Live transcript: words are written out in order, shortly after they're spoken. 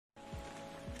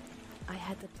I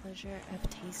had the pleasure of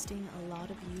tasting a lot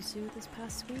of yuzu this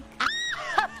past week.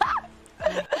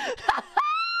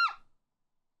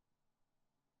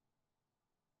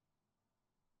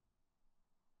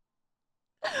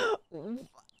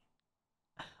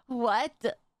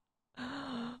 What?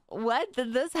 What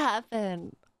did this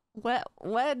happen? What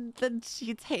did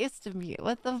she taste me?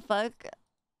 What the fuck?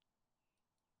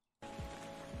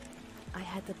 I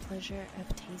had the pleasure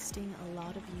of tasting a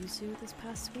lot of yuzu this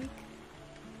past week.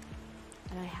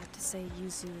 And I have to say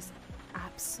yuzu is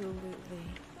absolutely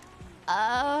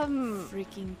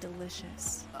freaking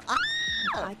delicious.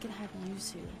 If I could have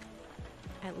yuzu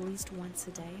at least once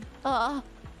a day, I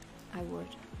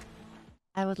would.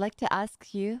 I would like to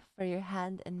ask you for your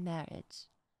hand in marriage.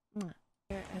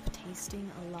 Of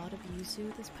tasting a lot of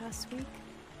yuzu this past week,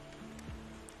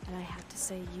 and I have to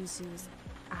say yuzu is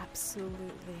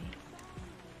absolutely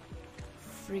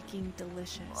freaking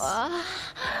delicious.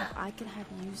 If I could have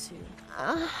yuzu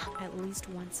at least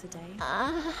once a day,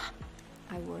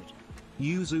 I would.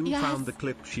 Yuzu found the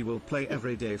clip she will play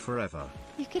every day forever.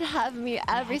 You could have me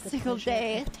every single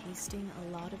day. Of tasting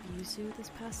a lot of yuzu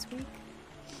this past week,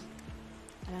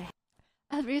 and I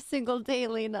Every single day,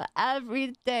 Layna.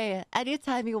 Every day.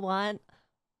 Anytime you want,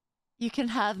 you can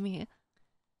have me.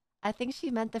 I think she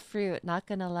meant the fruit, not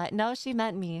gonna lie. No, she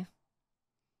meant me.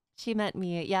 She meant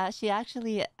me. Yeah, she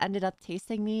actually ended up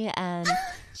tasting me and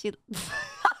she...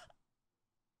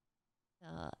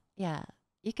 yeah,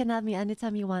 you can have me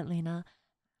anytime you want, Layna.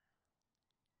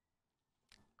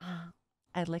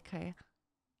 I lick her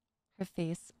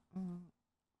face.